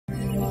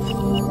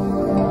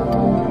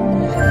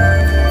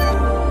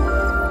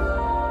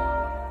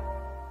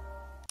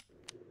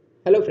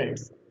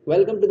friends,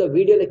 welcome to the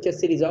video lecture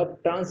series of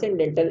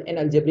Transcendental and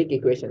Algebraic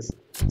Equations.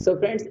 So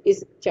friends,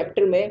 इस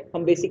chapter में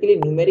हम basically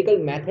numerical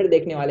method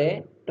देखने वाले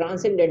हैं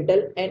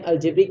ट्रांसेंडेंटल एंड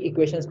अल्जेब्रिक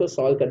इक्वेशंस को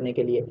solve करने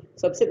के लिए।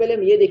 सबसे पहले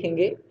हम ये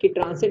देखेंगे कि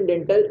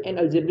ट्रांसेंडेंटल एंड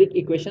अल्जेब्रिक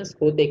इक्वेशंस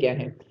होते क्या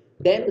हैं।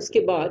 देन उसके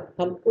बाद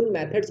हम उन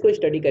मेथड्स को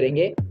स्टडी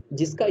करेंगे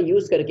जिसका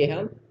यूज करके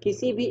हम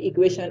किसी भी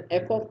इक्वेशन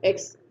f ऑफ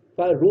x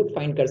का रूट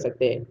फाइंड कर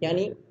सकते हैं,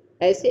 यानी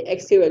ऐसे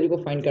x के वैल्यू को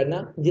फाइंड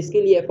करना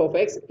जिसके लिए f of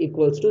x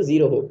equals to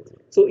 0 हो।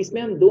 सो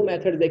इसमें हम दो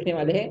मेथड देखने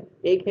वाले हैं,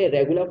 एक है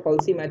regular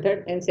falsies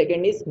method and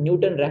second is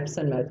Newton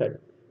Raphson method.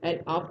 And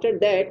after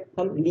that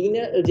हम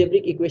लीनियर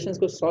अलजेब्रिक इक्वेशंस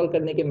को सॉल्व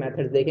करने के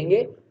मेथड्स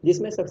देखेंगे,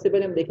 जिसमें सबसे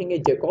पहले हम देखेंगे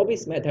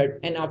जैकोबिस method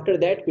and after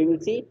that we will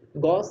see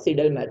Gauss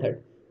Seidel method.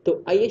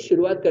 तो आइए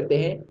शुरुआत करते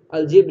हैं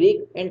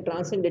अलजेब्रिक एंड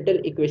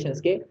ट्रांसेंडेंटल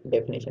इक्वेशंस के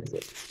डेफिनेशन से।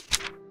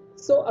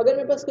 सो अगर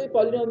मेरे पास कोई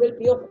पॉलिनोमियल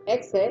p ऑफ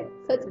x है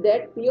such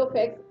that p of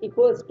x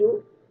equals to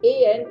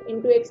an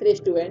into x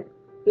raised to n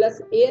plus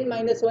an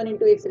minus 1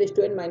 into x raised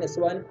to n minus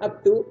 1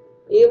 up to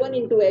a1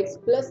 into x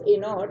plus a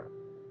naught,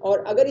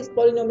 और अगर इस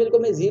polynomial को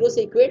मैं 0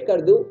 से equate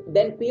कर दूं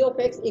then p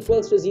of x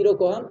equals to 0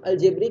 को हम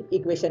अलजेब्रिक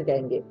इक्वेशन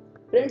कहेंगे।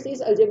 फ्रेंड्स,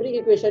 इस अलजेब्रिक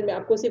इक्वेशन में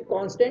आपको सिर्फ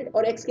कांस्टेंट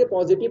और x के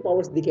पॉजिटिव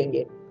पावर्स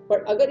दिखेंगे,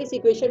 पर अगर इस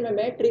इक्वेशन में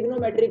मैं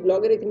ट्रिग्नोमेट्रिक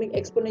लॉगरिथमिक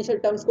एक्सपोनेंशियल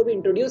टर्म्स को भी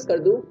इंट्रोड्यूस कर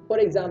दूं, for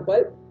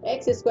example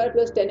x square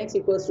plus 10x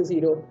equals to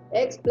 0,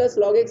 x plus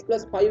log x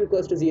plus 5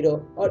 equals to 0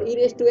 और e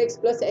raise to x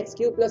plus x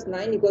cube plus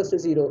 9 equals to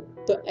 0,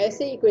 तो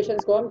ऐसे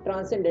equations को हम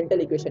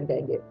transcendental equation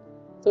कहेंगे।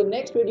 सो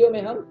नेक्स्ट वीडियो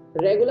में हम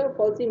regular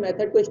falsies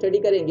method को study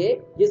करेंगे,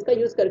 जिसका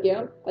यूज करके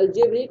हम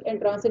अलजेब्रिक एंड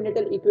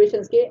ट्रांसेंडेंटल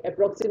इक्वेशंस के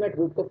अप्रोक्सीमेट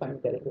रूट को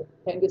फाइंड करेंगे।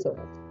 Thank you so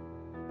much.